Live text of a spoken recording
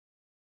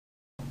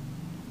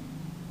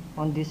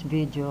On this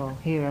video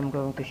here, I'm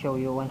going to show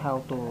you on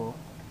how to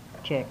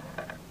check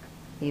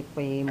if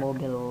a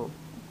mobile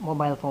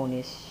phone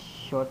is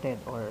shorted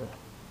or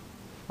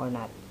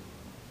not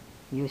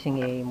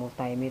using a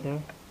multimeter.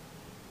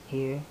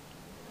 Here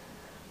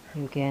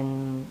you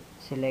can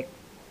select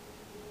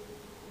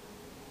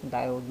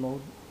diode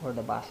mode or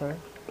the buzzer,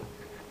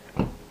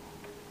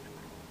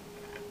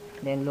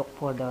 then look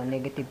for the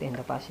negative and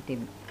the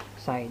positive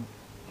side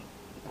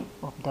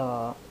of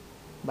the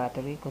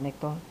battery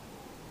connector.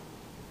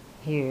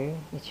 Here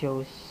it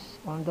shows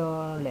on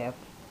the left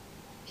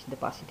is the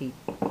positive,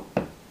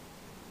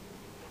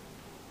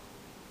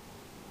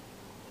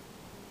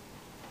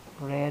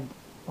 red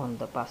on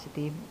the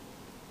positive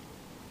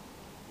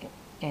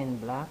and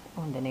black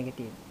on the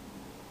negative.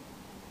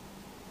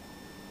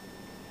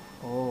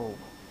 Oh,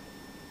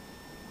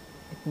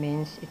 it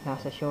means it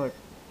has a short,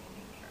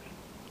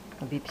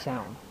 a beep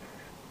sound.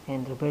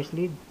 And reverse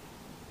lead,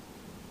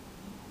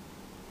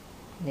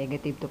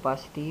 negative to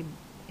positive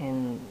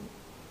and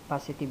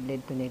positive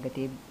lead to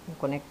negative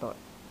connector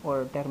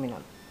or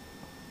terminal.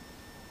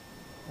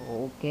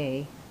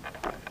 Okay,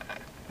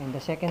 and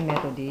the second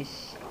method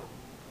is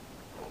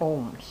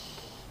ohms.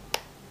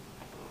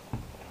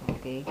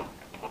 Okay,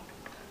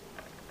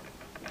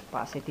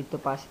 positive to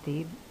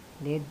positive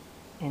lead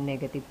and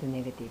negative to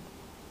negative.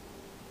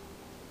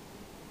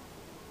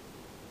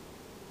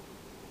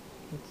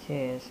 It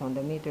says on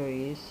the meter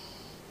is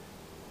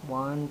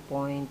 1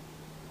 point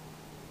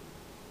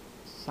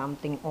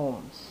something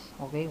ohms.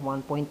 Okay,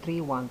 1.3,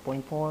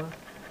 1.4.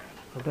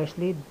 Reverse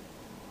lead,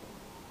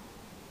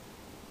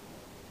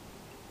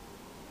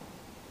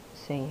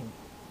 same,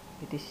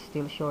 it is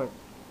still short,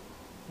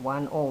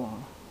 1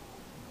 ohm.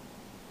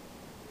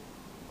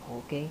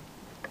 Okay,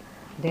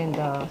 then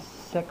the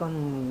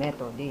second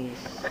method is,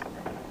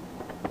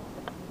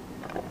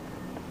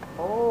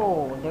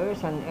 oh,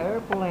 there's an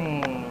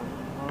airplane.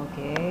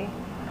 Okay,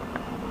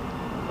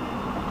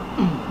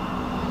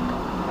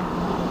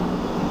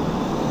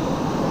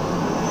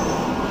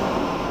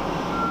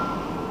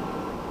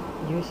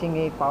 using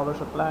a power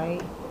supply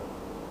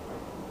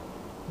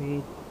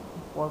with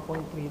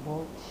 4.3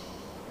 volts,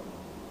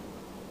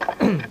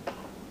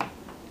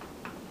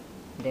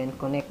 then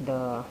connect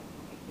the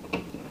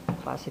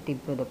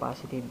positive to the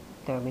positive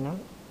terminal,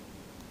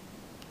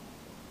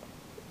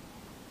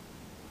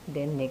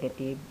 then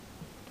negative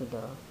to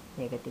the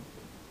negative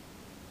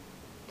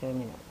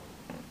terminal.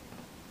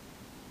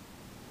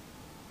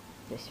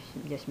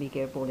 Just be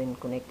careful in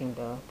connecting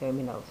the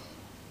terminals.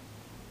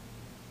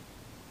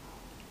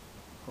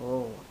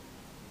 Oh,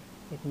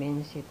 it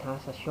means it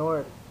has a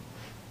short.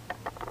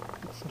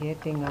 It's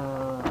getting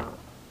a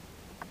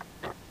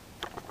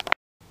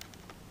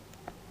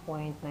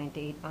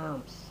 0.98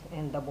 amps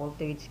and the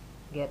voltage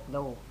get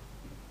low.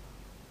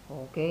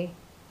 Okay,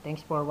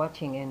 thanks for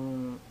watching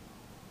and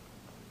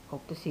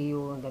hope to see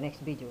you in the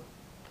next video.